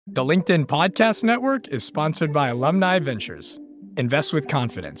The LinkedIn Podcast Network is sponsored by Alumni Ventures. Invest with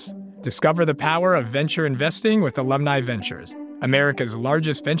confidence. Discover the power of venture investing with Alumni Ventures, America's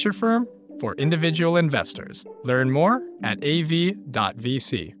largest venture firm for individual investors. Learn more at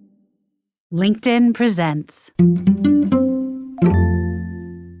av.vc. LinkedIn presents.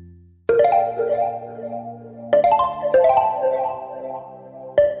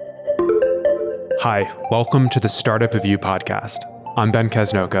 Hi, welcome to the Startup of You podcast. I'm Ben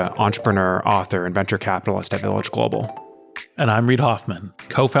Casnocha, entrepreneur, author, and venture capitalist at Village Global. And I'm Reid Hoffman,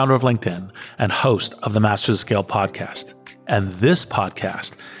 co-founder of LinkedIn and host of the Masters of Scale podcast. And this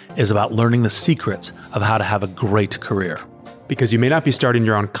podcast is about learning the secrets of how to have a great career. Because you may not be starting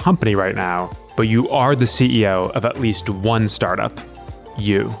your own company right now, but you are the CEO of at least one startup,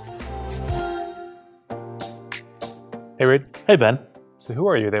 you. Hey, Reid. Hey, Ben. So who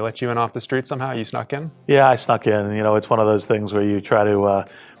are you? They let you in off the street somehow? You snuck in? Yeah, I snuck in. You know, it's one of those things where you try to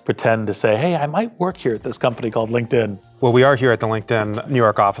pretend to say, hey, I might work here at this company called LinkedIn. Well, we are here at the LinkedIn New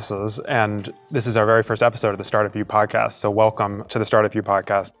York offices, and this is our very first episode of the Startup You podcast. So welcome to the Startup You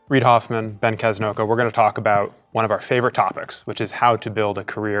podcast. Reid Hoffman, Ben Casnocha, we're going to talk about one of our favorite topics, which is how to build a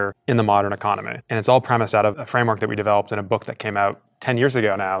career in the modern economy. And it's all premised out of a framework that we developed in a book that came out 10 years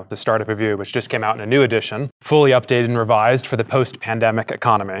ago now, The Startup of You, which just came out in a new edition, fully updated and revised for the post-pandemic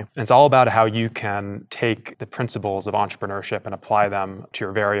economy. And it's all about how you can take the principles of entrepreneurship and apply them to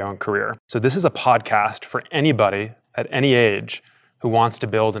your very own career. So this is a podcast for anybody at any age who wants to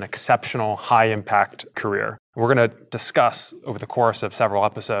build an exceptional, high-impact career. We're going to discuss, over the course of several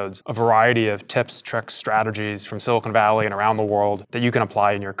episodes, a variety of tips, tricks, strategies from Silicon Valley and around the world that you can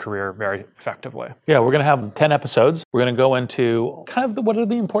apply in your career very effectively. Yeah, we're going to have 10 episodes. We're going to go into kind of what are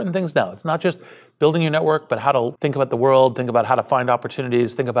the important things now. It's not just building your network, but how to think about the world, think about how to find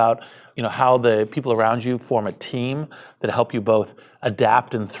opportunities, think about how the people around you form a team that help you both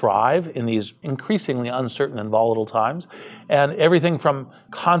adapt and thrive in these increasingly uncertain and volatile times, and everything from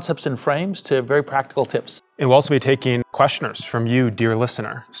concepts and frames to very practical tips. And we'll also be taking questioners from you, dear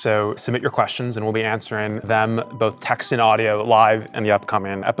listener. So submit your questions and we'll be answering them both text and audio live in the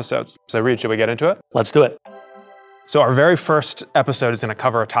upcoming episodes. So Reid, should we get into it? Let's do it. So our very first episode is going to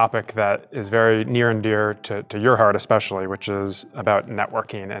cover a topic that is very near and dear to your heart especially, which is about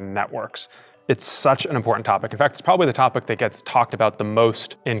networking and networks. It's such an important topic. In fact, it's probably the topic that gets talked about the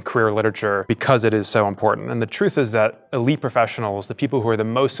most in career literature because it is so important. And the truth is that elite professionals, the people who are the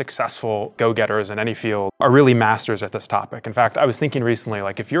most successful go-getters in any field, are really masters at this topic. In fact, I was thinking recently,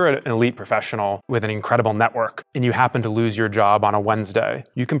 like if you're an elite professional with an incredible network and you happen to lose your job on a Wednesday,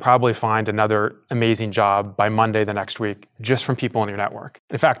 you can probably find another amazing job by Monday the next week just from people in your network.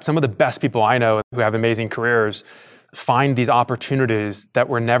 In fact, some of the best people I know who have amazing careers find these opportunities that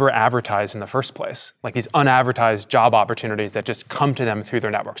were never advertised in the first place, like these unadvertised job opportunities that just come to them through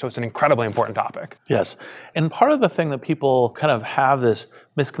their network. So it's an incredibly important topic. Yes. And part of the thing that people kind of have this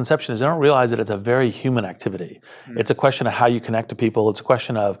misconception is they don't realize that it's a very human activity. It's a question of how you connect to people. It's a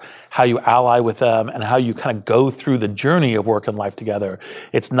question of how you ally with them and how you kind of go through the journey of work and life together.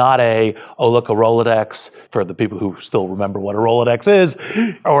 It's not a Rolodex, for the people who still remember what a Rolodex is,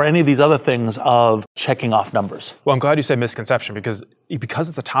 or any of these other things of checking off numbers. Well, I'm glad you said misconception because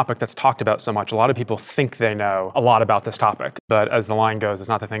it's a topic that's talked about so much. A lot of people think they know a lot about this topic, but as the line goes, it's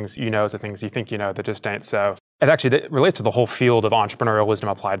not the things you know, it's the things you think you know that just ain't so. It actually relates to the whole field of entrepreneurial wisdom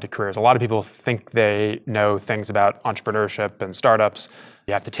applied to careers. A lot of people think they know things about entrepreneurship and startups.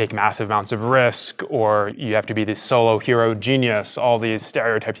 You have to take massive amounts of risk, or you have to be this solo hero genius, all these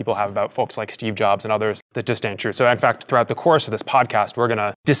stereotypes people have about folks like Steve Jobs and others that just ain't true. So in fact, throughout the course of this podcast, we're going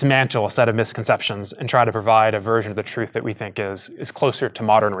to dismantle a set of misconceptions and try to provide a version of the truth that we think is closer to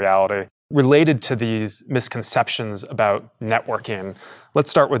modern reality. Related to these misconceptions about networking,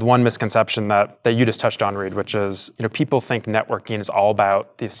 let's start with one misconception that you just touched on, Reid, which is, people think networking is all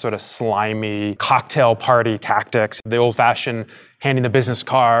about these sort of slimy cocktail party tactics, the old-fashioned handing the business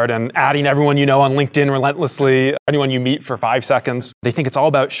card and adding everyone you know on LinkedIn relentlessly, anyone you meet for 5 seconds. They think it's all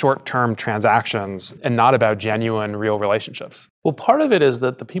about short-term transactions and not about genuine, real relationships. Well, part of it is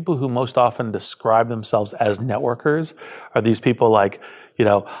that the people who most often describe themselves as networkers are these people like,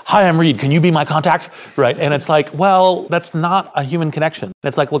 hi, I'm Reid, can you be my contact? Right? And it's like, well, that's not a human connection.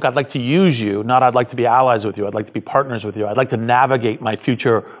 It's like, look, I'd like to use you, not I'd like to be allies with you. I'd like to be partners with you. I'd like to navigate my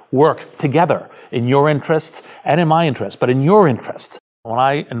future work together in your interests and in my interests, but in your interests. When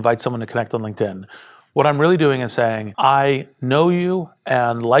I invite someone to connect on LinkedIn, what I'm really doing is saying, I know you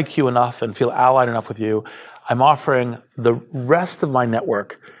and like you enough and feel allied enough with you. I'm offering the rest of my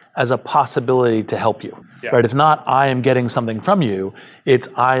network as a possibility to help you. Yeah. Right? It's not I am getting something from you, it's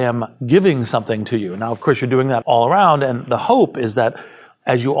I am giving something to you. Now, of course, you're doing that all around, and the hope is that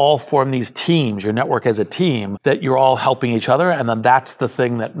as you all form these teams, your network as a team, that you're all helping each other. And then that's the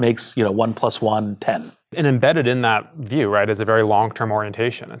thing that makes, 1 + 1 10. And embedded in that view, right, is a very long-term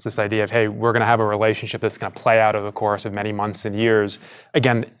orientation. It's this idea of, hey, we're going to have a relationship that's going to play out over the course of many months and years.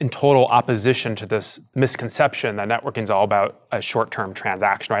 Again, in total opposition to this misconception that networking is all about a short-term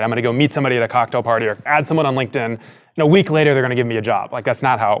transaction, right? I'm going to go meet somebody at a cocktail party or add someone on LinkedIn, and a week later they're going to give me a job. Like, that's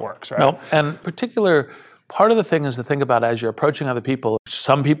not how it works, right? No, and particular part of the thing is to think about as you're approaching other people.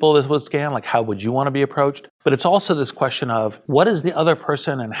 Some people this would scan, like how would you want to be approached? But it's also this question of what is the other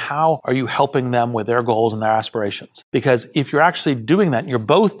person and how are you helping them with their goals and their aspirations? Because if you're actually doing that, and you're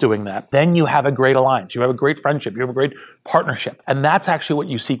both doing that, then you have a great alliance. You have a great friendship. You have a great partnership. And that's actually what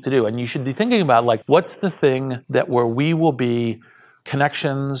you seek to do. And you should be thinking about, like, what's the thing that where we will be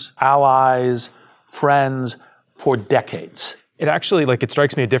connections, allies, friends for decades? It actually, it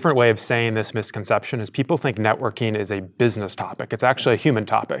strikes me a different way of saying this misconception is people think networking is a business topic. It's actually a human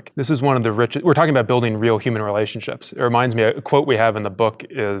topic. This is one of the richest, we're talking about building real human relationships. It reminds me, a quote we have in the book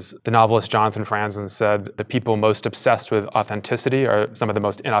is the novelist Jonathan Franzen said, the people most obsessed with authenticity are some of the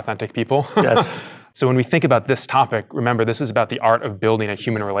most inauthentic people. Yes. So when we think about this topic, remember, this is about the art of building a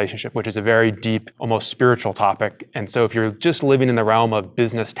human relationship, which is a very deep, almost spiritual topic. And so if you're just living in the realm of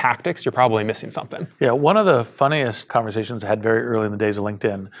business tactics, you're probably missing something. Yeah, one of the funniest conversations I had very early in the days of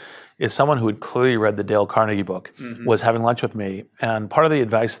LinkedIn is someone who had clearly read the Dale Carnegie book, was having lunch with me. And part of the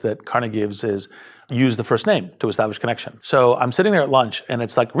advice that Carnegie gives is use the first name to establish connection. So I'm sitting there at lunch and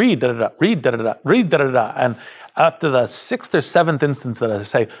it's like, read da-da-da, read da-da-da, read da-da-da. And after the 6th or 7th instance that I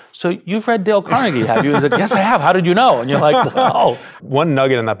say, so you've read Dale Carnegie, have you? He's like, yes, I have. How did you know? And you're like, wow. One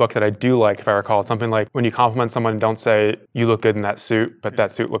nugget in that book that I do like, if I recall, it's something like when you compliment someone, don't say, you look good in that suit, but that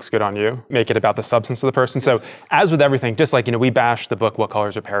suit looks good on you. Make it about the substance of the person. So as with everything, just like, we bash the book, What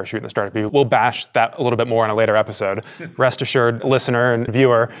Colors Are Parachute in the Startup View, we'll bash that a little bit more in a later episode. Rest assured, listener and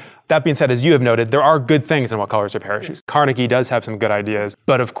viewer. That being said, as you have noted, there are good things in What Colors Are Parachutes. Carnegie does have some good ideas,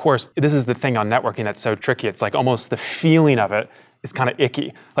 but of course, this is the thing on networking that's so tricky. It's like almost the feeling of it is kind of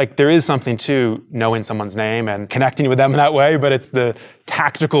icky. Like there is something to knowing someone's name and connecting with them in that way, but it's the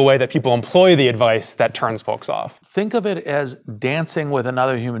tactical way that people employ the advice that turns folks off. Think of it as dancing with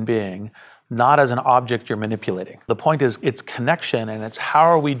another human being, not as an object you're manipulating. The point is it's connection and it's how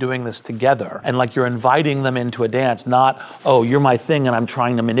are we doing this together? And like you're inviting them into a dance, not, oh, you're my thing and I'm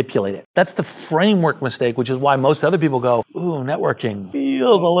trying to manipulate it. That's the framework mistake, which is why most other people go, ooh, networking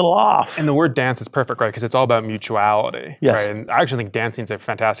feels a little off. And the word dance is perfect, right? Because it's all about mutuality. Yes. Right? And I actually think dancing is a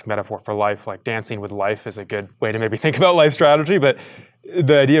fantastic metaphor for life. Like dancing with life is a good way to maybe think about life strategy, but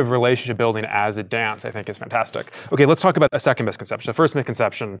the idea of relationship building as a dance, I think, is fantastic. Okay, let's talk about a second misconception. The first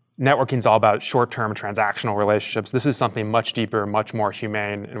misconception, networking is all about short-term transactional relationships. This is something much deeper, much more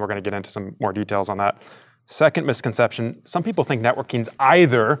humane, and we're going to get into some more details on that. Second misconception, some people think networking is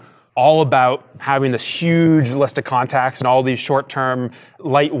either all about having this huge list of contacts and all these short-term,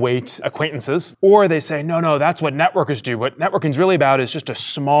 lightweight acquaintances. Or they say, no, that's what networkers do. What networking is really about is just a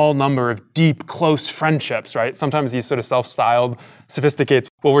small number of deep, close friendships, right? Sometimes these sort of self-styled sophisticates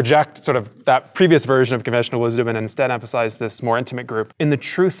will reject sort of that previous version of conventional wisdom and instead emphasize this more intimate group. And the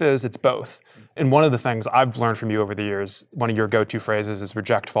truth is, it's both. And one of the things I've learned from you over the years, one of your go-to phrases is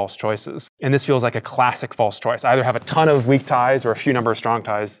reject false choices. And this feels like a classic false choice. Either have a ton of weak ties or a few number of strong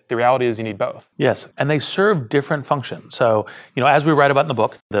ties. The reality is you need both. Yes, and they serve different functions. So, as we write about in the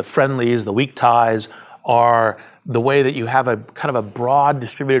book, the friendlies, the weak ties are the way that you have a kind of a broad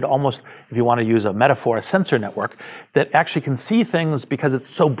distributed, almost, if you want to use a metaphor, a sensor network that actually can see things because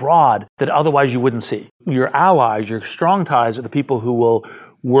it's so broad that otherwise you wouldn't see. Your allies, your strong ties are the people who will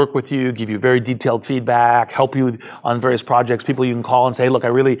work with you, give you very detailed feedback, help you on various projects, people you can call and say, look, I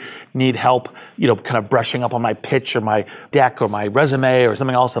really need help, kind of brushing up on my pitch or my deck or my resume or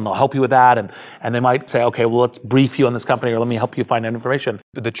something else, and they'll help you with that. And they might say, okay, well, let's brief you on this company or let me help you find that information.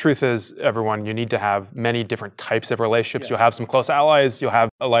 But the truth is, everyone, you need to have many different types of relationships. Yes. You'll have some close allies, you'll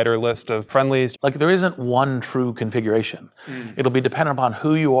have a lighter list of friendlies. Like there isn't one true configuration. It'll be dependent upon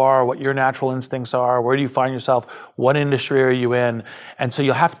who you are, what your natural instincts are, where do you find yourself, what industry are you in, and so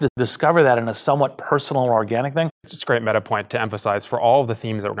you'll have to discover that in a somewhat personal or organic thing. It's a great meta point to emphasize for all of the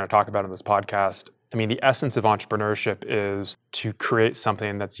themes that we're going to talk about in this podcast. I mean, the essence of entrepreneurship is to create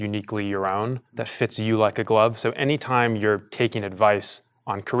something that's uniquely your own, that fits you like a glove. So anytime you're taking advice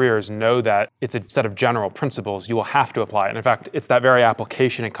on careers, know that it's a set of general principles you will have to apply. And in fact, it's that very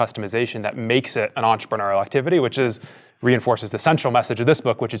application and customization that makes it an entrepreneurial activity, which reinforces the central message of this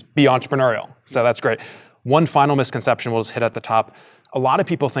book, which is be entrepreneurial. So that's great. One final misconception we'll just hit at the top. A lot of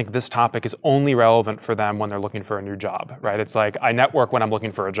people think this topic is only relevant for them when they're looking for a new job, right? It's like, I network when I'm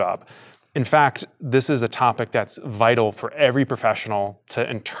looking for a job. In fact, this is a topic that's vital for every professional to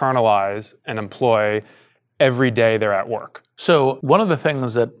internalize and employ every day they're at work. So one of the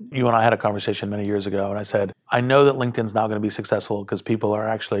things that you and I had a conversation many years ago, and I said, I know that LinkedIn's now going to be successful because people are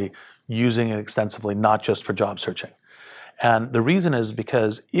actually using it extensively, not just for job searching. And the reason is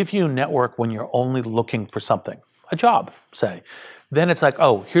because if you network when you're only looking for something, a job, say, then it's like,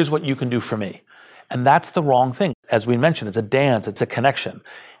 oh, here's what you can do for me. And that's the wrong thing. As we mentioned, it's a dance, it's a connection.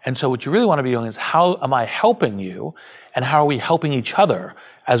 And so what you really want to be doing is, how am I helping you? And how are we helping each other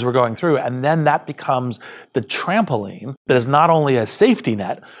as we're going through? And then that becomes the trampoline that is not only a safety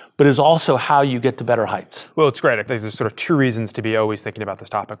net, but is also how you get to better heights. Well, it's great. I think there's sort of two reasons to be always thinking about this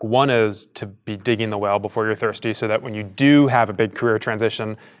topic. One is to be digging the well before you're thirsty, so that when you do have a big career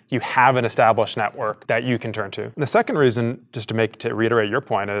transition, you have an established network that you can turn to. And the second reason, just to reiterate your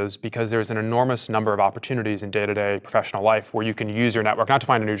point, is because there's an enormous number of opportunities in day-to-day professional life where you can use your network, not to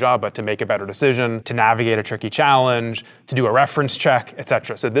find a new job, but to make a better decision, to navigate a tricky challenge, to do a reference check,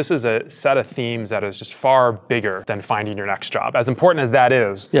 etc. So this is a set of themes that is just far bigger than finding your next job. As important as that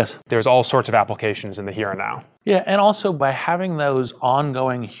is, yes, there's all sorts of applications in the here and now. Yeah, and also by having those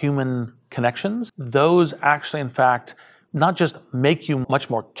ongoing human connections, those actually, in fact, not just make you much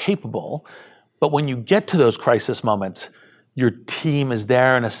more capable, but when you get to those crisis moments, your team is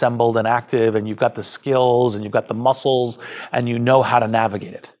there and assembled and active, and you've got the skills and you've got the muscles, and you know how to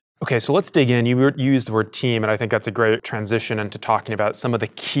navigate it. Okay, so let's dig in. You used the word team, and I think that's a great transition into talking about some of the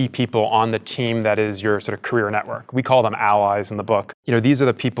key people on the team that is your sort of career network. We call them allies in the book. You know, these are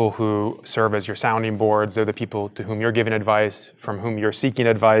the people who serve as your sounding boards. They're the people to whom you're giving advice, from whom you're seeking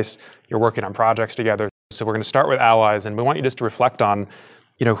advice. You're working on projects together. So we're going to start with allies, and we want you just to reflect on,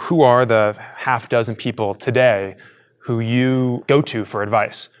 you know, who are the half dozen people today who you go to for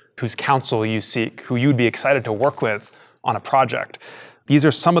advice, whose counsel you seek, who you'd be excited to work with on a project. These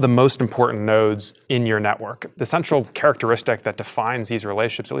are some of the most important nodes in your network. The central characteristic that defines these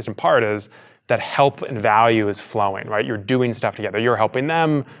relationships, at least in part, is that help and value is flowing, right? You're doing stuff together. You're helping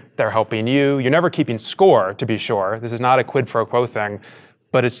them, they're helping you. You're never keeping score, to be sure. This is not a quid pro quo thing,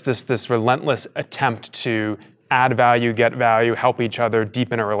 but it's this relentless attempt to add value, get value, help each other,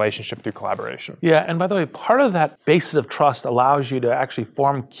 deepen a relationship through collaboration. Yeah, and by the way, part of that basis of trust allows you to actually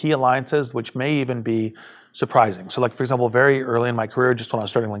form key alliances, which may even be surprising. So like, for example, very early in my career, just when I was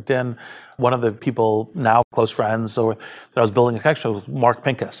starting LinkedIn, one of the people, now close friends, that I was building a connection with, was Mark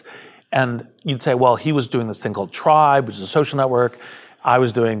Pincus. And you'd say, well, he was doing this thing called Tribe, which is a social network. I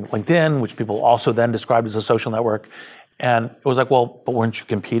was doing LinkedIn, which people also then described as a social network. And it was like, well, but weren't you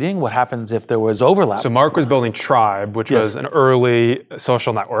competing? What happens if there was overlap? So Mark was building Tribe, which was an early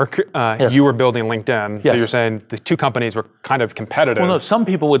social network. You were building LinkedIn. So you're saying the two companies were kind of competitive. Well, no, some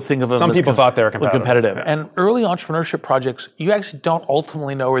people would think of them some as people thought they were competitive. Yeah. And early entrepreneurship projects, you actually don't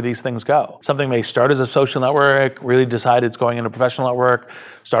ultimately know where these things go. Something may start as a social network, really decide it's going into a professional network,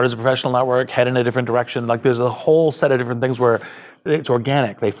 start as a professional network, head in a different direction. Like, there's a whole set of different things where it's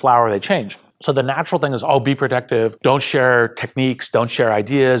organic, they flower, they change. So the natural thing is, be protective, don't share techniques, don't share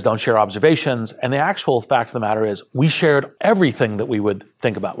ideas, don't share observations. And the actual fact of the matter is, we shared everything that we would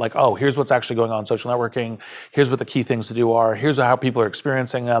think about. Like, here's what's actually going on in social networking. Here's what the key things to do are. Here's how people are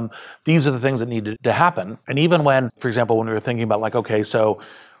experiencing them. These are the things that need to happen. And even when, for example, when we were thinking about like, okay, so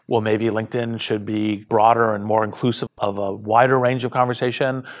well, maybe LinkedIn should be broader and more inclusive of a wider range of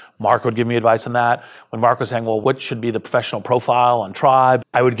conversation. Mark would give me advice on that. When Mark was saying, well, what should be the professional profile on Tribe?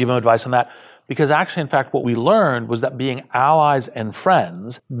 I would give him advice on that. Because actually, in fact, what we learned was that being allies and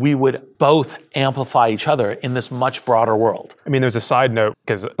friends, we would both amplify each other in this much broader world. I mean, there's a side note,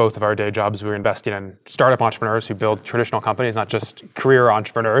 because both of our day jobs, we were investing in startup entrepreneurs who build traditional companies, not just career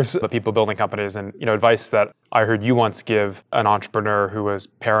entrepreneurs, but people building companies. And, advice that I heard you once give an entrepreneur who was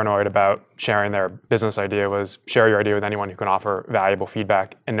paranoid about sharing their business idea was, share your idea with anyone who can offer valuable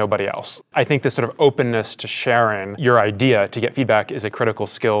feedback and nobody else. I think this sort of openness to sharing your idea to get feedback is a critical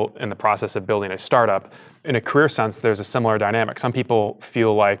skill in the process of building a startup. In a career sense, there's a similar dynamic. Some people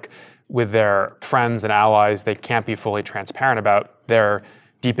feel like with their friends and allies, they can't be fully transparent about their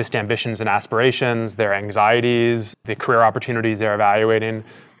deepest ambitions and aspirations, their anxieties, the career opportunities they're evaluating.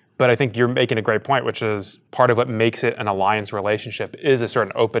 But I think you're making a great point, which is part of what makes it an alliance relationship is a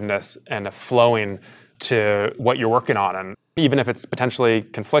certain openness and a flowing to what you're working on. And even if it's potentially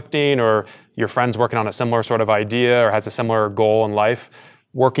conflicting, or your friend's working on a similar sort of idea or has a similar goal in life,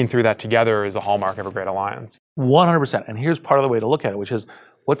 working through that together is a hallmark of a great alliance. 100%. And here's part of the way to look at it, which is,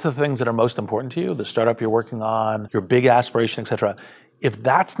 what's the things that are most important to you, the startup you're working on, your big aspiration, et cetera. If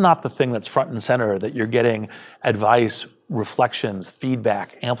that's not the thing that's front and center, that you're getting advice reflections,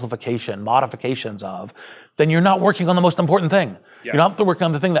 feedback, amplification, modifications of, then you're not working on the most important thing. You're not working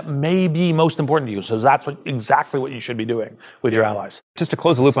on the thing that may be most important to you. So that's exactly what you should be doing with your allies. Just to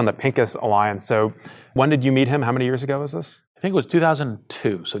close the loop on the Pincus Alliance, so when did you meet him? How many years ago was this? I think it was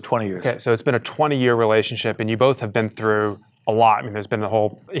 2002, so 20 years. Okay, so it's been a 20-year relationship, and you both have been through a lot. I mean, there's been the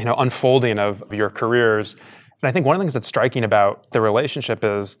whole, unfolding of your careers. And I think one of the things that's striking about the relationship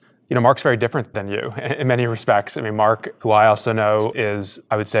is, Mark's very different than you in many respects. I mean, Mark, who I also know is,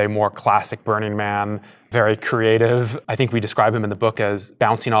 I would say, more classic Burning Man, very creative. I think we describe him in the book as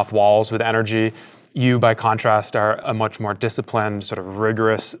bouncing off walls with energy. You, by contrast, are a much more disciplined, sort of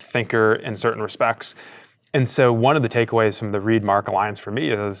rigorous thinker in certain respects. And so one of the takeaways from the Reed-Mark Alliance for me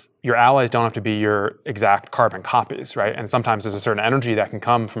is your allies don't have to be your exact carbon copies, right? And sometimes there's a certain energy that can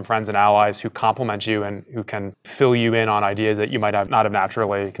come from friends and allies who complement you and who can fill you in on ideas that you might not have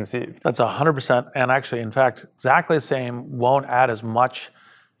naturally conceived. That's 100%. And actually, in fact, exactly the same won't add as much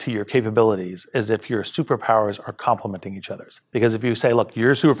to your capabilities as if your superpowers are complementing each other's. Because if you say, look,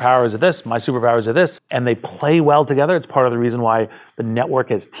 your superpowers are this, my superpowers are this, and they play well together, it's part of the reason why the network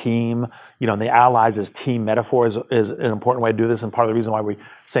as team, and the allies as team metaphor is an important way to do this. And part of the reason why we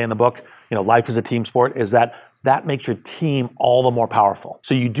say in the book, life is a team sport, is that makes your team all the more powerful.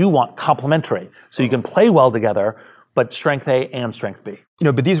 So you do want complementary. So you can play well together, but strength A and strength B.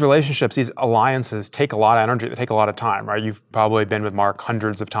 But these relationships, these alliances take a lot of energy, they take a lot of time, right? You've probably been with Mark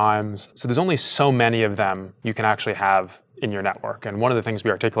hundreds of times. So there's only so many of them you can actually have in your network. And one of the things we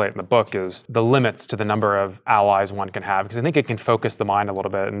articulate in the book is the limits to the number of allies one can have, because I think it can focus the mind a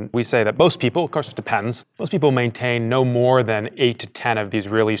little bit. And we say that most people, of course it depends, most people maintain no more than 8 to 10 of these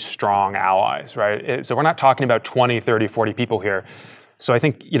really strong allies, right? So we're not talking about 20, 30, 40 people here. So I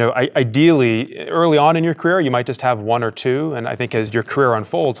think, ideally, early on in your career, you might just have 1 or 2. And I think as your career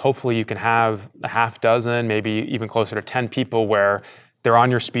unfolds, hopefully you can have a half dozen, maybe even closer to 10 people where they're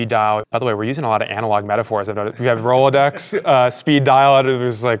on your speed dial. By the way, we're using a lot of analog metaphors. I've noticed. We have Rolodex, speed dial.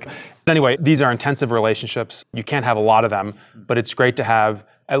 There's anyway, these are intensive relationships. You can't have a lot of them, but it's great to have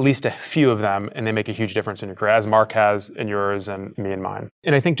at least a few of them, and they make a huge difference in your career, as Mark has in yours and me and mine.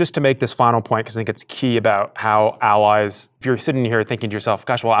 And I think just to make this final point, because I think it's key about how allies, if you're sitting here thinking to yourself,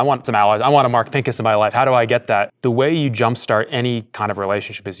 gosh, well, I want some allies. I want a Mark Pincus in my life. How do I get that? The way you jumpstart any kind of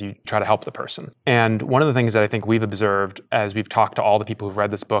relationship is you try to help the person. And one of the things that I think we've observed as we've talked to all the people who've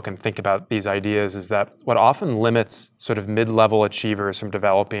read this book and think about these ideas is that what often limits sort of mid-level achievers from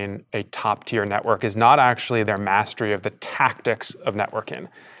developing a top-tier network is not actually their mastery of the tactics of networking.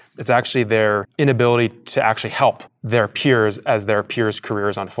 It's actually their inability to actually help their peers as their peers'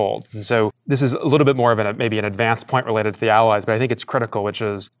 careers unfold. And so this is a little bit more of maybe an advanced point related to the allies, but I think it's critical, which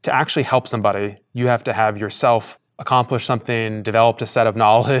is to actually help somebody, you have to have yourself accomplish something, developed a set of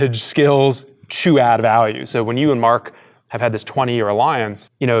knowledge, skills to add value. So when you and Mark have had this 20-year alliance,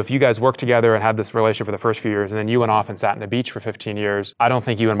 if you guys worked together and had this relationship for the first few years, and then you went off and sat on the beach for 15 years, I don't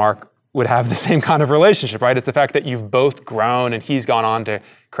think you and Mark would have the same kind of relationship, right? It's the fact that you've both grown and he's gone on to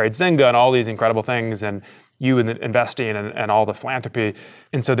create Zynga and all these incredible things, and you in the investing and all the philanthropy.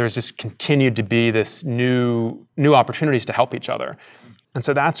 And so there's just continued to be this new opportunities to help each other. And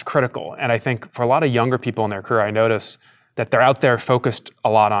so that's critical. And I think for a lot of younger people in their career, I notice that they're out there focused a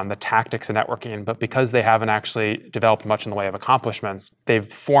lot on the tactics of networking, but because they haven't actually developed much in the way of accomplishments, they've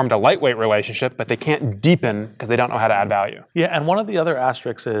formed a lightweight relationship, but they can't deepen because they don't know how to add value. Yeah, and one of the other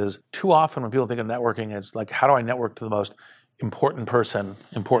asterisks is too often when people think of networking, it's like, how do I network to the most important person,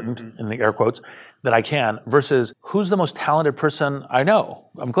 important in the air quotes, that I can, versus who's the most talented person I know,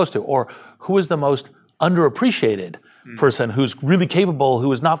 I'm close to, or who is the most underappreciated person who's really capable,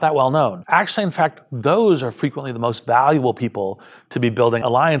 who is not that well known. Actually, in fact, those are frequently the most valuable people to be building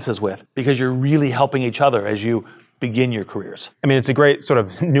alliances with, because you're really helping each other as you begin your careers. I mean, it's a great sort of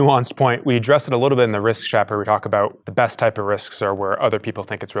nuanced point. We addressed it a little bit in the risk chapter. We talk about the best type of risks are where other people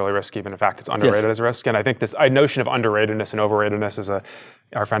think it's really risky, but in fact, it's underrated as a risk. And I think this notion of underratedness and overratedness is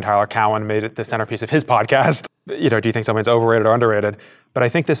our friend Tyler Cowen made it the centerpiece of his podcast. Do you think someone's overrated or underrated? But I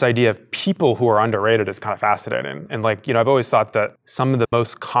think this idea of people who are underrated is kind of fascinating. And I've always thought that some of the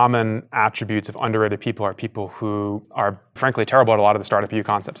most common attributes of underrated people are people who are frankly terrible at a lot of the startup EU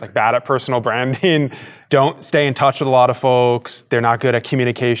concepts, like bad at personal branding, don't stay in touch with a lot of folks, they're not good at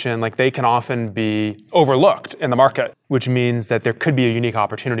communication. They can often be overlooked in the market, which means that there could be a unique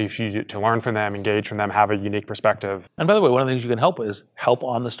opportunity for you to learn from them, engage from them, have a unique perspective. And by the way, one of the things you can help is help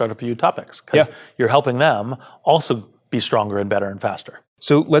on the startup EU topics, because you're helping them also be stronger and better and faster.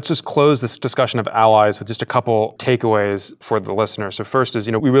 So let's just close this discussion of allies with just a couple takeaways for the listener. So first is,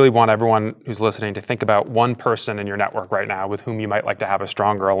 we really want everyone who's listening to think about one person in your network right now with whom you might like to have a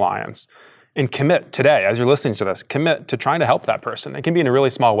stronger alliance. and commit today, as you're listening to this, commit to trying to help that person. It can be in a really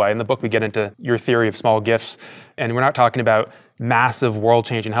small way. In the book, we get into your theory of small gifts, and we're not talking about massive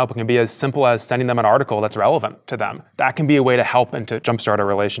world-changing help. It can be as simple as sending them an article that's relevant to them. That can be a way to help and to jumpstart a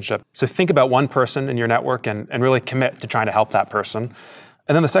relationship. So think about one person in your network and really commit to trying to help that person.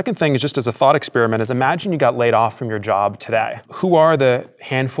 And then the second thing is just as a thought experiment is imagine you got laid off from your job today. Who are the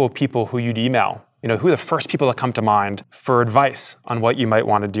handful of people who you'd email? Who are the first people that come to mind for advice on what you might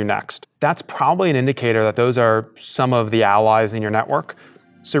want to do next? That's probably an indicator that those are some of the allies in your network.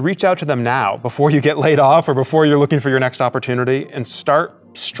 So reach out to them now before you get laid off or before you're looking for your next opportunity and start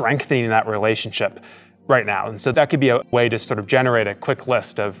strengthening that relationship right now. And so that could be a way to sort of generate a quick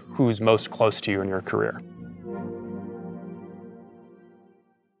list of who's most close to you in your career.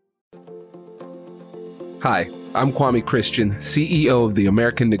 Hi, I'm Kwame Christian, CEO of the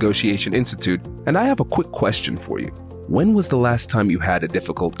American Negotiation Institute, and I have a quick question for you. When was the last time you had a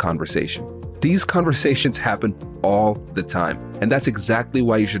difficult conversation? These conversations happen all the time, and that's exactly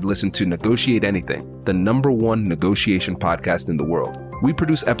why you should listen to Negotiate Anything, the #1 negotiation podcast in the world. We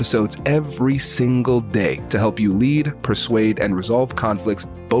produce episodes every single day to help you lead, persuade, and resolve conflicts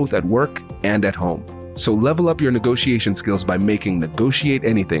both at work and at home. So level up your negotiation skills by making Negotiate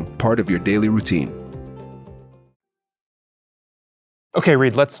Anything part of your daily routine. Okay,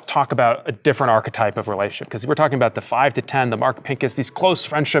 Reed, let's talk about a different archetype of relationship, because we're talking about the 5 to 10, the Mark Pincus, these close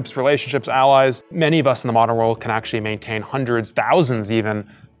friendships, relationships, allies. Many of us in the modern world can actually maintain hundreds, thousands even,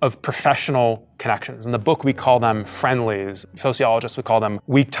 of professional connections. In the book, we call them friendlies. Sociologists would call them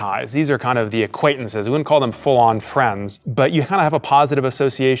weak ties. These are kind of the acquaintances. We wouldn't call them full-on friends, but you kind of have a positive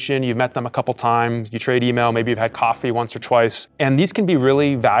association. You've met them a couple times. You trade email. Maybe you've had coffee once or twice. And these can be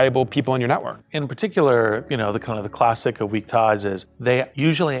really valuable people in your network. In particular, the kind of the classic of weak ties is they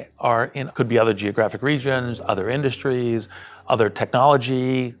usually could be other geographic regions, other industries, other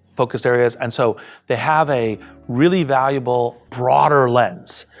technology focused areas. And so they have a really valuable, broader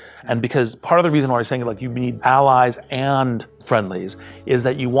lens. And because part of the reason why I'm saying you need allies and friendlies is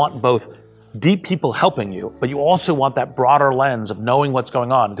that you want both deep people helping you, but you also want that broader lens of knowing what's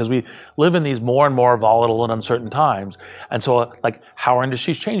going on, because we live in these more and more volatile and uncertain times. And so how are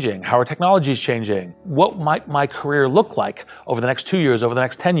industries changing? How are technologies changing? What might my career look like over the next 2 years, over the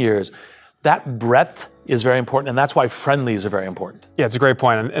next 10 years? That breadth is very important, and that's why friendlies are very important. Yeah, it's a great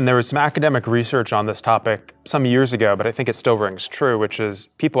point. And there was some academic research on this topic some years ago, but I think it still rings true, which is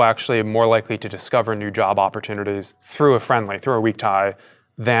people actually are more likely to discover new job opportunities through a friendly, through a weak tie,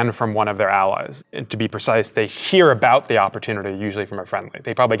 than from one of their allies. And to be precise, they hear about the opportunity usually from a friendly.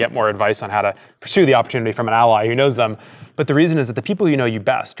 They probably get more advice on how to pursue the opportunity from an ally who knows them. But the reason is that the people who know you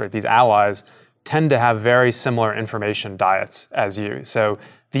best, right, these allies, tend to have very similar information diets as you. So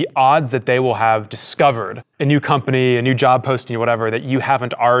the odds that they will have discovered a new company, a new job posting, whatever, that you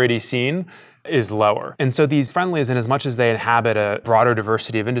haven't already seen is lower. And so these friendlies, in as much as they inhabit a broader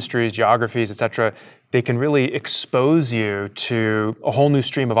diversity of industries, geographies, et cetera, they can really expose you to a whole new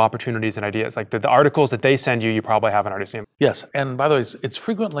stream of opportunities and ideas. Like the articles that they send you, you probably haven't already seen. Yes, and by the way, it's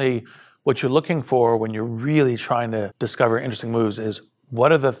frequently what you're looking for when you're really trying to discover interesting moves is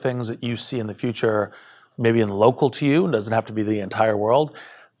what are the things that you see in the future, maybe in local to you, it doesn't have to be the entire world,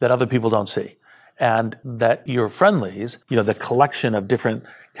 that other people don't see. And that your friendlies, the collection of different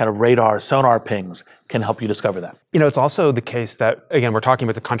kind of radar, sonar pings can help you discover that. It's also the case that, again, we're talking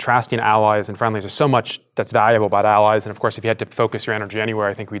about the contrasting allies and friendlies. There's so much that's valuable about allies. And of course, if you had to focus your energy anywhere,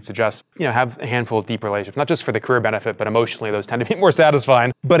 I think we'd suggest, have a handful of deep relationships, not just for the career benefit, but emotionally, those tend to be more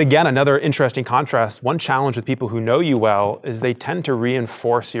satisfying. But again, another interesting contrast, one challenge with people who know you well is they tend to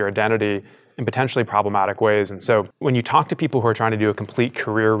reinforce your identity in potentially problematic ways. And so when you talk to people who are trying to do a complete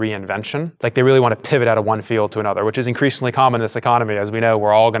career reinvention, they really want to pivot out of one field to another, which is increasingly common in this economy. As we know,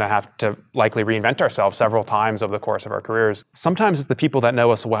 we're all going to have to likely reinvent ourselves several times over the course of our careers. Sometimes it's the people that know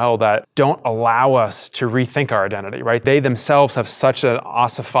us well that don't allow us to rethink our identity, right? They themselves have such an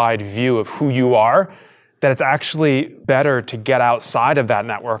ossified view of who you are that it's actually better to get outside of that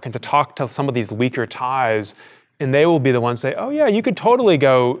network and to talk to some of these weaker ties. And they will be the ones say, oh yeah, you could totally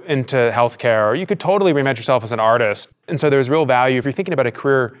go into healthcare, or you could totally reinvent yourself as an artist. And so there's real value. If you're thinking about a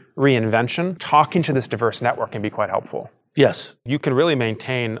career reinvention, talking to this diverse network can be quite helpful. Yes. You can really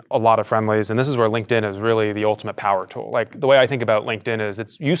maintain a lot of friendlies, and this is where LinkedIn is really the ultimate power tool. The way I think about LinkedIn is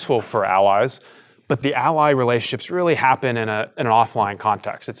it's useful for allies, but the ally relationships really happen in an offline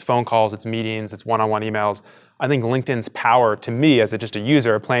context. It's phone calls, it's meetings, it's one-on-one emails. I think LinkedIn's power to me as just a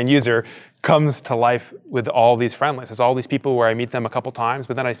user, a plain user, comes to life with all these friendlies. There's all these people where I meet them a couple times,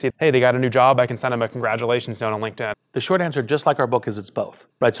 but then I see, hey, they got a new job. I can send them a congratulations note on LinkedIn. The short answer, just like our book, is it's both,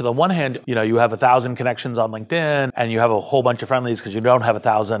 right? So on the one hand, you have 1,000 connections on LinkedIn and you have a whole bunch of friendlies because you don't have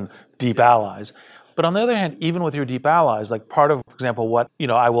 1,000 deep allies. But on the other hand, even with your deep allies, like part of, for example, what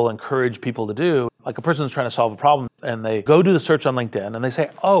I will encourage people to do, like a person's trying to solve a problem and they go do the search on LinkedIn and they say,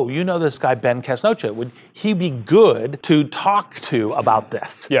 oh, this guy, Ben Casnocha, would he be good to talk to about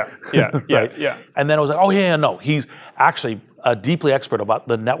this? Yeah. Right? Yeah. And then I was like, oh yeah, no, he's actually a deeply expert about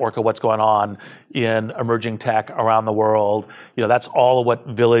the network of what's going on in emerging tech around the world. That's all of what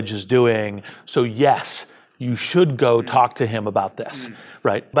Village is doing. So yes, you should go talk to him about this,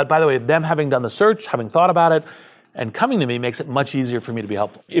 right? But by the way, them having done the search, having thought about it, and coming to me makes it much easier for me to be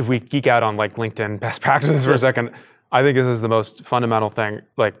helpful. If we geek out on like LinkedIn best practices for a second, I think this is the most fundamental thing,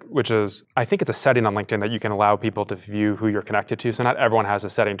 which is, I think it's a setting on LinkedIn that you can allow people to view who you're connected to. So not everyone has a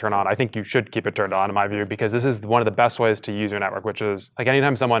setting turned on. I think you should keep it turned on, in my view, because this is one of the best ways to use your network, which is, like,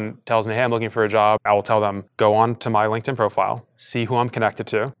 anytime someone tells me, hey, I'm looking for a job, I will tell them, go on to my LinkedIn profile, see who I'm connected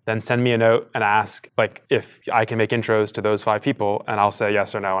to, then send me a note and ask, if I can make intros to those 5 people, and I'll say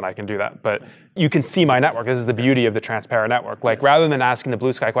yes or no, and I can do that. But you can see my network. This is the beauty of the transparent network. Rather than asking the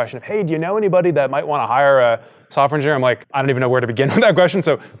blue sky question of, hey, do you know anybody that might want to hire a software engineer? I'm like, I don't even know where to begin with that question.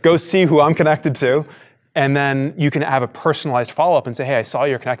 So go see who I'm connected to. And then you can have a personalized follow-up and say, hey, I saw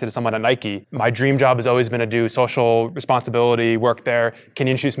you're connected to someone at Nike. My dream job has always been to do social responsibility work there. Can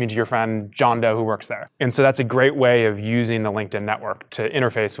you introduce me to your friend John Doe who works there? And so that's a great way of using the LinkedIn network to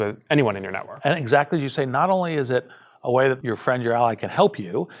interface with anyone in your network. And exactly as you say, not only is it a way that your friend, your ally can help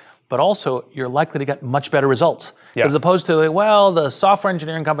you, but also you're likely to get much better results. Yeah. As opposed to, the software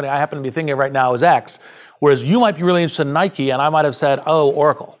engineering company I happen to be thinking of right now is X, whereas you might be really interested in Nike and I might have said, oh,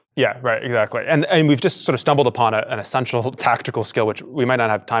 Oracle. Yeah, right, exactly. And we've just sort of stumbled upon an essential tactical skill, which we might not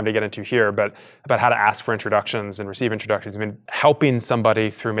have time to get into here, but about how to ask for introductions and receive introductions. I mean, helping somebody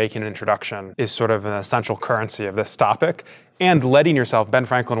through making an introduction is sort of an essential currency of this topic. And letting yourself, Ben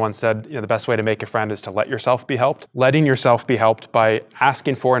Franklin once said, the best way to make a friend is to let yourself be helped. Letting yourself be helped by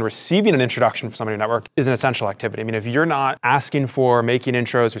asking for and receiving an introduction from somebody in your network is an essential activity. I mean, if you're not asking for, making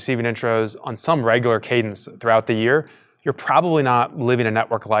intros, receiving intros on some regular cadence throughout the year, you're probably not living a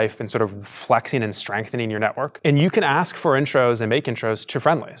network life and sort of flexing and strengthening your network. And you can ask for intros and make intros to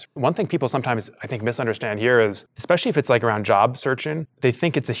friendlies. One thing people sometimes, I think, misunderstand here is, especially if it's around job searching, they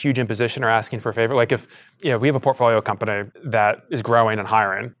think it's a huge imposition or asking for a favor. Like if, we have a portfolio company that is growing and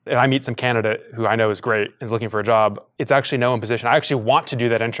hiring, and I meet some candidate who I know is great, is looking for a job, it's actually no imposition. I actually want to do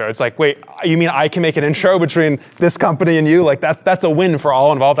that intro. It's like, wait, you mean I can make an intro between this company and you? That's a win for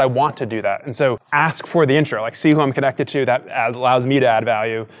all involved. I want to do that. And so ask for the intro, see who I'm connected to. That allows me to add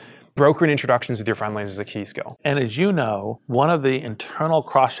value. Brokering introductions with your friendlies is a key skill. And as you know, one of the internal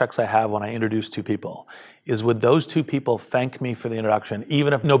cross-checks I have when I introduce 2 people is, would those 2 people thank me for the introduction,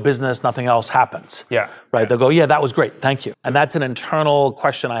 even if no business, nothing else happens? Yeah. Right? They'll go, yeah, that was great, thank you. And that's an internal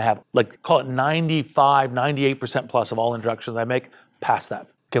question I have. Call it 95, 98% plus of all introductions I make, pass that.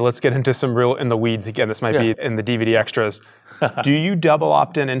 Okay, let's get into some real in the weeds again. This might be in the DVD extras. Do you double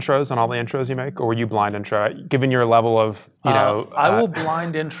opt-in intros on all the intros you make, or will you blind intro? Given your level of, I will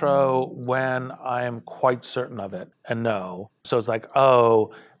blind intro when I am quite certain of it and know. So it's like,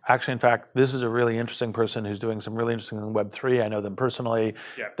 oh, actually, in fact, this is a really interesting person who's doing some really interesting thing in Web3. I know them personally.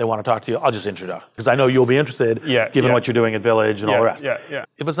 Yeah. They want to talk to you. I'll just introduce, because I know you'll be interested, given what you're doing at Village and all the rest. Yeah.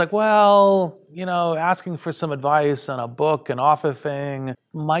 If it's like, well, asking for some advice on a book, an author thing,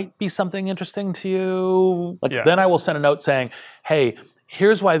 might be something interesting to you. Then I will send a note saying, hey,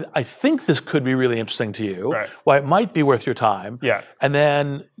 here's why I think this could be really interesting to you, why it might be worth your time. Yeah. And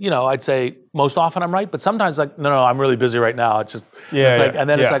then, I'd say most often I'm right, but sometimes no, I'm really busy right now. It's just, and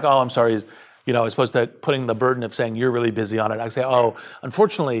then it's like, oh, I'm sorry. As opposed to putting the burden of saying you're really busy on it. I say, oh,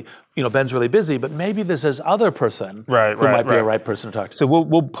 unfortunately, Ben's really busy, but maybe this is other person who might be a right person to talk to. So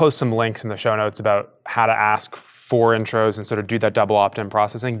we'll post some links in the show notes about how to ask for intros and sort of do that double opt-in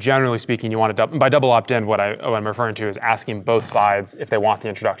processing. Generally speaking, you want to by double opt-in, what I'm referring to is asking both sides if they want the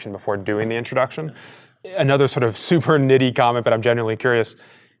introduction before doing the introduction. Another sort of super nitty comment, but I'm genuinely curious.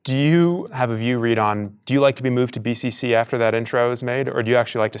 Do you have a view, Reed, on, do you like to be moved to BCC after that intro is made, or do you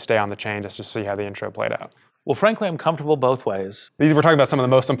actually like to stay on the chain just to see how the intro played out? Well, frankly, I'm comfortable both ways. We're talking about some of the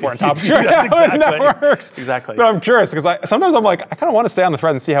most important topics right now in networks. Exactly. But I'm curious, because sometimes I'm like, I kind of want to stay on the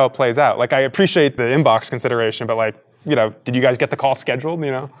thread and see how it plays out. I appreciate the inbox consideration, but did you guys get the call scheduled,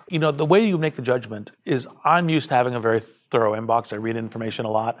 The way you make the judgment is, I'm used to having a very thorough inbox. I read information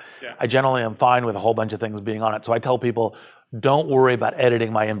a lot. Yeah. I generally am fine with a whole bunch of things being on it. So I tell people, Don't worry about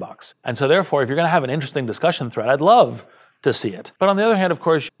editing my inbox. And so therefore, if you're going to have an interesting discussion thread, I'd love to see it. But on the other hand, of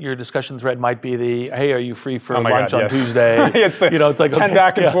course, your discussion thread might be the, hey, are you free for lunch on Tuesday? It's like 10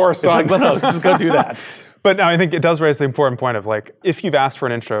 back and forth. It's like, no, just go do that. But no, I think it does raise the important point of like, if you've asked for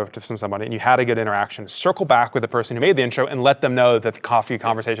an intro from somebody and you had a good interaction, circle back with the person who made the intro and let them know that the coffee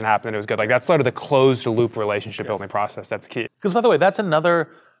conversation happened and it was good. Like that's sort of the closed loop relationship building process. That's key. Because by the way, that's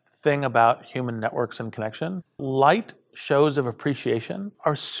another thing about human networks and connection. Light shows of appreciation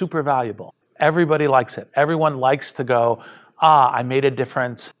are super valuable. Everybody likes it. Everyone likes to go, I made a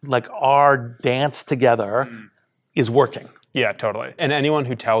difference. Like our dance together is working. Yeah, totally. And anyone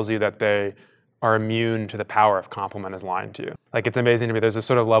who tells you that they are immune to the power of compliment is lying to you. Like it's amazing to me. There's this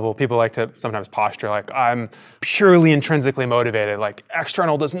sort of level, people like to sometimes posture like, I'm purely intrinsically motivated. Like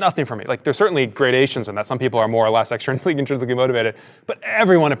external does nothing for me. Like there's certainly gradations in that. Some people are more or less intrinsically motivated, but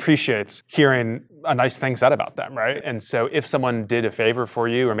everyone appreciates hearing a nice thing said about them, right? And so if someone did a favor for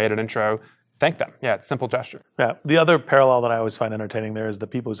you or made an intro, thank them. Yeah, it's a simple gesture. Yeah. The other parallel that I always find entertaining there is the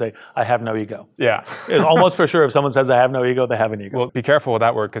people who say, I have no ego. Yeah. It's almost for sure if someone says, I have no ego, they have an ego. Well, be careful with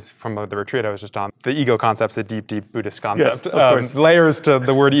that word because from the retreat I was just on, the ego concept's a deep, deep Buddhist concept. Yes, of course. Layers to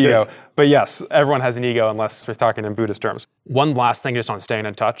the word ego. Yes. But yes, everyone has an ego unless we're talking in Buddhist terms. One last thing just on staying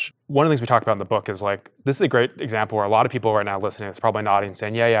in touch. One of the things we talk about in the book is like, this is a great example where a lot of people right now listening is probably nodding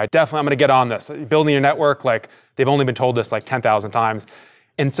saying, yeah, definitely I'm going to get on this. Building your network, like they've only been told this like 10,000 times.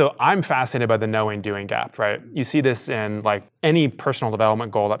 And so I'm fascinated by the knowing-doing gap, right? You see this in like any personal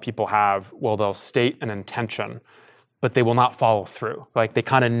development goal that people have, well, they'll state an intention, but they will not follow through. Like they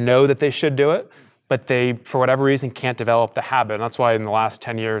kind of know that they should do it, but they, for whatever reason, can't develop the habit. And that's why in the last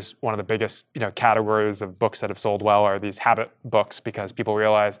 10 years, one of the biggest categories of books that have sold well are these habit books because people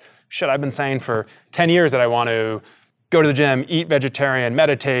realize, shit, I've been saying for 10 years that I want to go to the gym, eat vegetarian,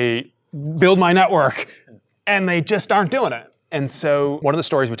 meditate, build my network, and they just aren't doing it. And so one of the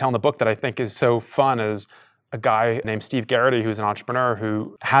stories we tell in the book that I think is so fun is a guy named Steve Garrity, who's an entrepreneur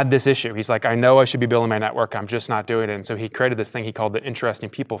who had this issue. He's like, I know I should be building my network, I'm just not doing it. And so he created this thing he called the Interesting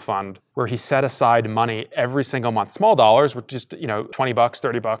People Fund, where he set aside money every single month, small dollars, with just $20,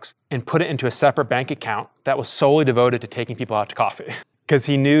 $30, and put it into a separate bank account that was solely devoted to taking people out to coffee. Because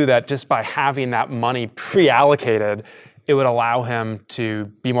he knew that just by having that money pre-allocated, it would allow him to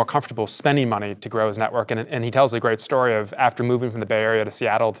be more comfortable spending money to grow his network. And he tells a great story of after moving from the Bay Area to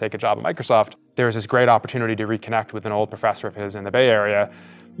Seattle to take a job at Microsoft, there was this great opportunity to reconnect with an old professor of his in the Bay Area.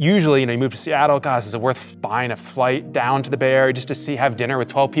 Usually, you move to Seattle, gosh, is it worth buying a flight down to the Bay Area just to have dinner with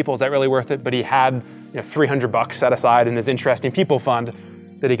 12 people? Is that really worth it? But he had $300 set aside in his Interesting People Fund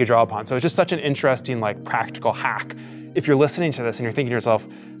that he could draw upon. So it's just such an interesting, practical hack. If you're listening to this and you're thinking to yourself,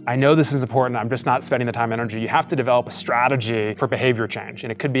 I know this is important, I'm just not spending the time and energy, you have to develop a strategy for behavior change.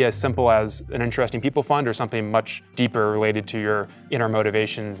 And it could be as simple as an Interesting People Fund or something much deeper related to your inner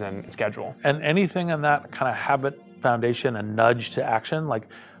motivations and schedule. And anything in that kind of habit foundation and nudge to action,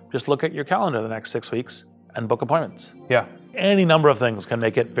 just look at your calendar the next 6 weeks and book appointments. Yeah. Any number of things can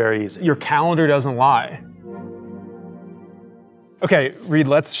make it very easy. Your calendar doesn't lie. Okay, Reed,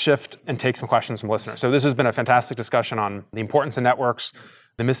 let's shift and take some questions from listeners. So this has been a fantastic discussion on the importance of networks,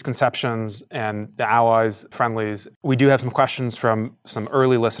 the misconceptions, and the allies, friendlies. We do have some questions from some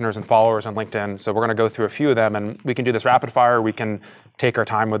early listeners and followers on LinkedIn, so we're going to go through a few of them, and we can do this rapid fire, we can take our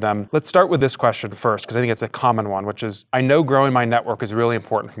time with them. Let's start with this question first, because I think it's a common one, which is, I know growing my network is really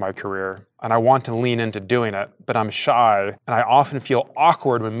important for my career, and I want to lean into doing it, but I'm shy, and I often feel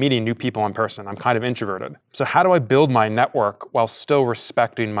awkward when meeting new people in person. I'm kind of introverted. So how do I build my network while still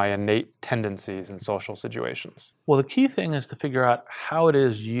respecting my innate tendencies in social situations? Well, the key thing is to figure out how it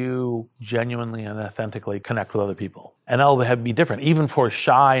is you genuinely and authentically connect with other people. And that'll be different. Even for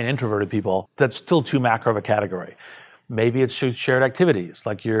shy and introverted people, that's still too macro of a category. Maybe it's shared activities,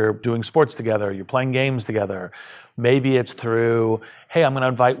 like you're doing sports together, you're playing games together. Maybe it's through, hey, I'm going to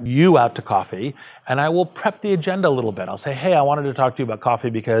invite you out to coffee, and I will prep the agenda a little bit. I'll say, hey, I wanted to talk to you about coffee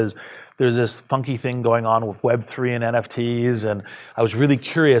because there's this funky thing going on with Web3 and NFTs, and I was really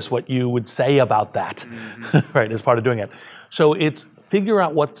curious what you would say about that, right, as part of doing it. So it's figure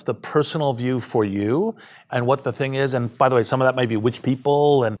out what's the personal view for you and what the thing is. And by the way, some of that might be which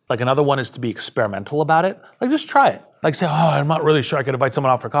people, and another one is to be experimental about it. Just try it. Say, oh, I'm not really sure I could invite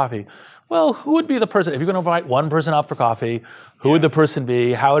someone out for coffee. Well, who would be the person? If you're going to invite one person out for coffee, who would the person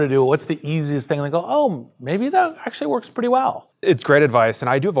be? How would it do? What's the easiest thing? And they go, oh, maybe that actually works pretty well. It's great advice. And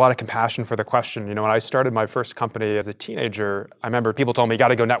I do have a lot of compassion for the question. When I started my first company as a teenager, I remember people told me, you got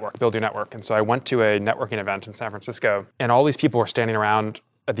to go network, build your network. And so I went to a networking event in San Francisco, and all these people were standing around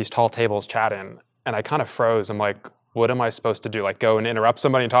at these tall tables chatting. And I kind of froze. I'm like, what am I supposed to do? Like go and interrupt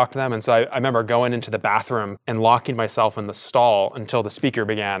somebody and talk to them? And so I remember going into the bathroom and locking myself in the stall until the speaker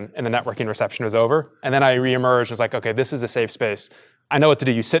began and the networking reception was over. And then I reemerged and was like, okay, this is a safe space. I know what to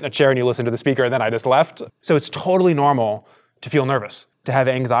do. You sit in a chair and you listen to the speaker, and then I just left. So it's totally normal to feel nervous, to have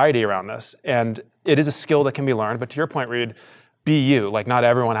anxiety around this. And it is a skill that can be learned. But to your point, Reed, be you. Like not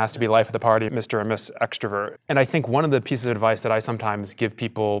everyone has to be life of the party, Mr. and Miss Extrovert. And I think one of the pieces of advice that I sometimes give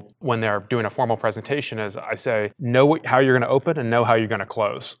people when they're doing a formal presentation is I say, know how you're going to open and know how you're going to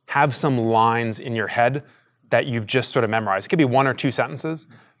close. Have some lines in your head that you've just sort of memorized. It could be 1 or 2 sentences,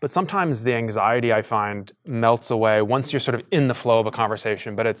 but sometimes the anxiety I find melts away once you're sort of in the flow of a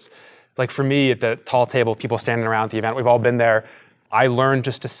conversation. But it's like for me at the tall table, people standing around at the event, we've all been there. I learned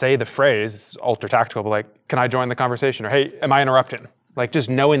just to say the phrase, ultra tactical, but like, can I join the conversation? Or, hey, am I interrupting? Like just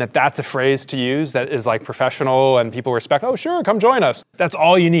knowing that that's a phrase to use that is like professional and people respect, oh, sure, come join us. That's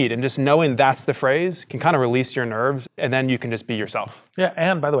all you need. And just knowing that's the phrase can kind of release your nerves and then you can just be yourself. Yeah,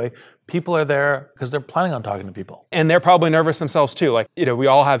 and by the way, people are there because they're planning on talking to people. And they're probably nervous themselves too. Like, we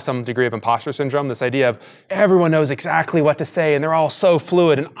all have some degree of imposter syndrome, this idea of everyone knows exactly what to say and they're all so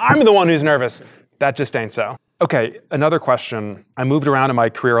fluid and I'm the one who's nervous. That just ain't so. Okay, another question. I moved around in my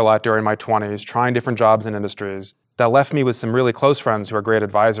career a lot during my 20s, trying different jobs and industries. That left me with some really close friends who are great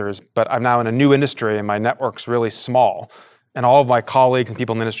advisors, but I'm now in a new industry and my network's really small. And all of my colleagues and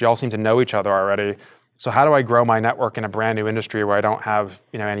people in the industry all seem to know each other already. So how do I grow my network in a brand new industry where I don't have,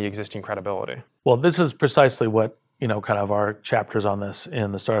 any existing credibility? Well, this is precisely what, kind of our chapters on this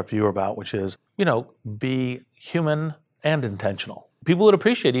in the Startup View are about, which is, be human and intentional. People would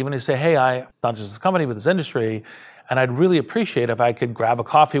appreciate even to say, hey, I not just this company, but this industry, and I'd really appreciate if I could grab a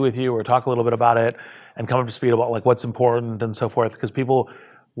coffee with you or talk a little bit about it and come up to speed about like what's important and so forth, because people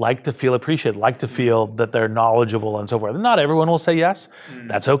like to feel appreciated, like to feel that they're knowledgeable and so forth. And not everyone will say yes.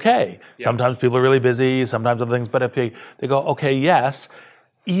 That's okay. Yeah. Sometimes people are really busy, sometimes other things, but if they go, okay, yes,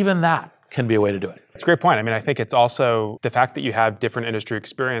 even that can be a way to do it. It's a great point. I think it's also the fact that you have different industry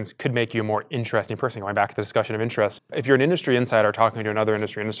experience could make you a more interesting person, going back to the discussion of interest. If you're an industry insider talking to another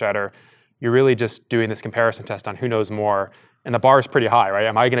industry insider, you're really just doing this comparison test on who knows more. And the bar is pretty high, right?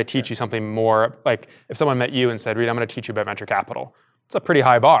 Am I going to teach you something more? Like if someone met you and said, Reed, I'm going to teach you about venture capital. It's a pretty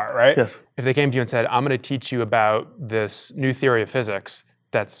high bar, right? Yes. If they came to you and said, I'm going to teach you about this new theory of physics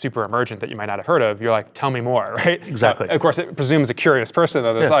that's super emergent that you might not have heard of, you're like, tell me more, right? Exactly. Of course, it presumes a curious person on the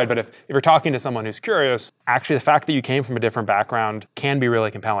other side, but if you're talking to someone who's curious, actually the fact that you came from a different background can be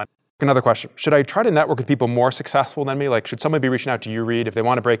really compelling. Another question, should I try to network with people more successful than me? Like, should someone be reaching out to you, Reed, if they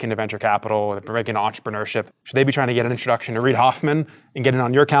want to break into venture capital, or if they're breaking into entrepreneurship? Should they be trying to get an introduction to Reed Hoffman and get it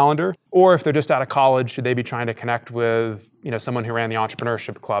on your calendar? Or if they're just out of college, should they be trying to connect with someone who ran the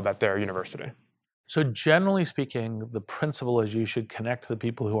entrepreneurship club at their university? So generally speaking, the principle is you should connect to the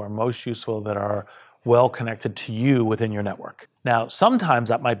people who are most useful, that are well connected to you within your network. Now, sometimes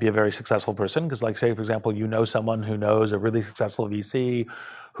that might be a very successful person, because like say, for example, someone who knows a really successful VC,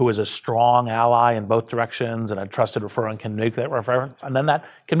 who is a strong ally in both directions and a trusted referrer and can make that reference, and then that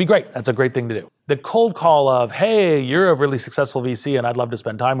can be great. That's a great thing to do. The cold call of, hey, you're a really successful VC and I'd love to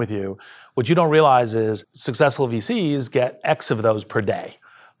spend time with you, what you don't realize is successful VCs get X of those per day.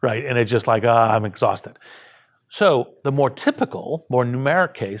 Right, and it's just like, I'm exhausted. So the more typical, more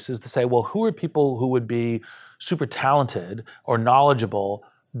numeric case is to say, well, who are people who would be super talented or knowledgeable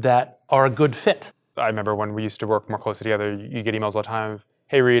that are a good fit? I remember when we used to work more closely together, you get emails all the time.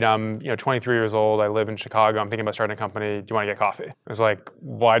 Hey, Reed, I'm 23 years old. I live in Chicago. I'm thinking about starting a company. Do you want to get coffee? I was like,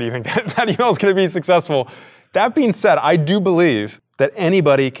 why do you think that email is going to be successful? That being said, I do believe that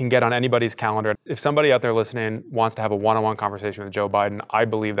anybody can get on anybody's calendar. If somebody out there listening wants to have a one-on-one conversation with Joe Biden, I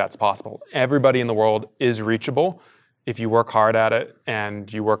believe that's possible. Everybody in the world is reachable if you work hard at it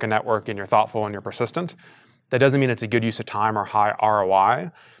and you work a network and you're thoughtful and you're persistent. That doesn't mean it's a good use of time or high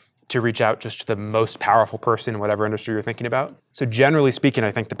ROI to reach out just to the most powerful person in whatever industry you're thinking about. So generally speaking,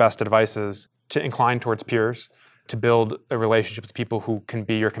 I think the best advice is to incline towards peers, to build a relationship with people who can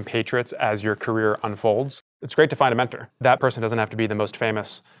be your compatriots as your career unfolds. It's great to find a mentor. That person doesn't have to be the most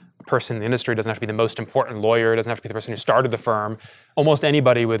famous person in the industry, doesn't have to be the most important lawyer, doesn't have to be the person who started the firm. Almost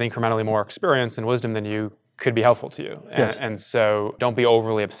anybody with incrementally more experience and wisdom than you could be helpful to you. Yes. And so don't be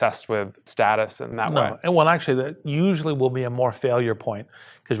overly obsessed with status in that way. And well, actually, that usually will be a more failure point,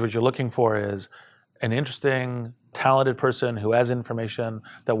 because what you're looking for is an interesting, talented person who has information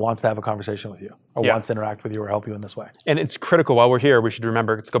that wants to have a conversation with you or wants to interact with you or help you in this way. And it's critical while we're here, we should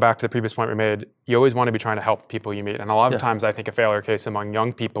remember, let's go back to the previous point we made, you always want to be trying to help people you meet. And a lot of times I think a failure case among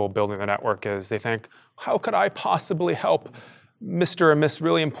young people building the network is they think, how could I possibly help Mr. and Miss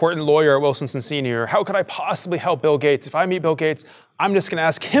really important lawyer at Wilson Sonsini, how could I possibly help Bill Gates? If I meet Bill Gates, I'm just going to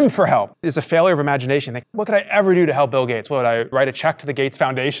ask him for help. It's a failure of imagination. Like, what could I ever do to help Bill Gates? What, would I write a check to the Gates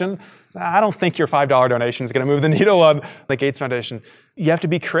Foundation? I don't think your $5 donation is going to move the needle on the Gates Foundation. You have to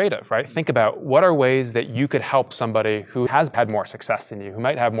be creative, right? Think about what are ways that you could help somebody who has had more success than you, who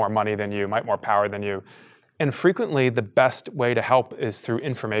might have more money than you, might more power than you. And frequently, the best way to help is through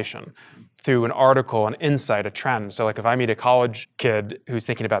information, through an article, an insight, a trend. So like if I meet a college kid who's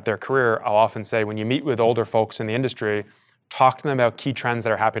thinking about their career, I'll often say, when you meet with older folks in the industry, talk to them about key trends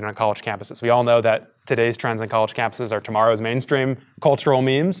that are happening on college campuses. We all know that today's trends on college campuses are tomorrow's mainstream cultural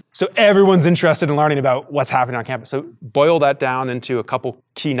memes. So everyone's interested in learning about what's happening on campus. So boil that down into a couple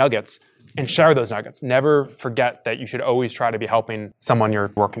key nuggets and share those nuggets. Never forget that you should always try to be helping someone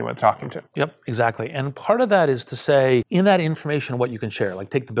you're working with, talking to. Yep, exactly. And part of that is to say, in that information, what you can share. Like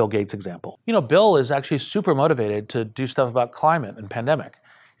take the Bill Gates example. Bill is actually super motivated to do stuff about climate and pandemic.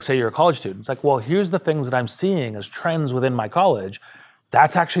 Say you're a college student. It's like, well, here's the things that I'm seeing as trends within my college.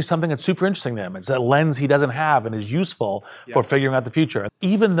 That's actually something that's super interesting to him. It's a lens he doesn't have and is useful for figuring out the future.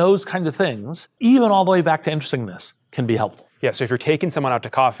 Even those kinds of things, even all the way back to interestingness, can be helpful. Yeah, so if you're taking someone out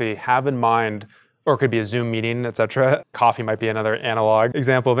to coffee, have in mind, or it could be a Zoom meeting, etc. Coffee might be another analog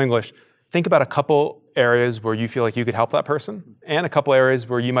example of English. Think about a couple areas where you feel like you could help that person and a couple areas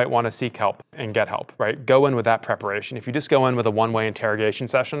where you might want to seek help and get help, right? Go in with that preparation. If you just go in with a one-way interrogation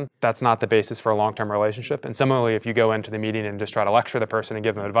session, that's not the basis for a long-term relationship. And similarly, if you go into the meeting and just try to lecture the person and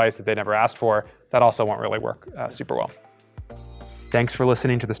give them advice that they never asked for, that also won't really work super well. Thanks for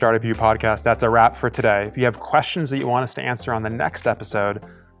listening to the Startup You podcast. That's a wrap for today. If you have questions that you want us to answer on the next episode,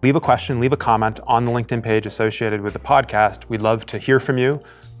 leave a question, leave a comment on the LinkedIn page associated with the podcast. We'd love to hear from you.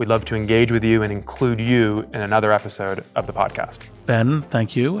 We'd love to engage with you and include you in another episode of the podcast. Ben,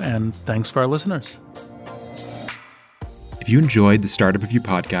 thank you, and thanks for our listeners. If you enjoyed the Startup of You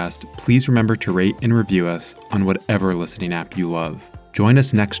podcast, please remember to rate and review us on whatever listening app you love. Join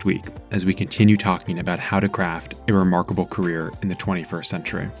us next week as we continue talking about how to craft a remarkable career in the 21st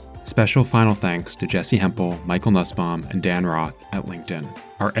century. Special final thanks to Jesse Hempel, Michael Nussbaum, and Dan Roth at LinkedIn.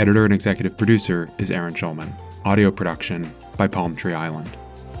 Our editor and executive producer is Aaron Schulman. Audio production by Palm Tree Island.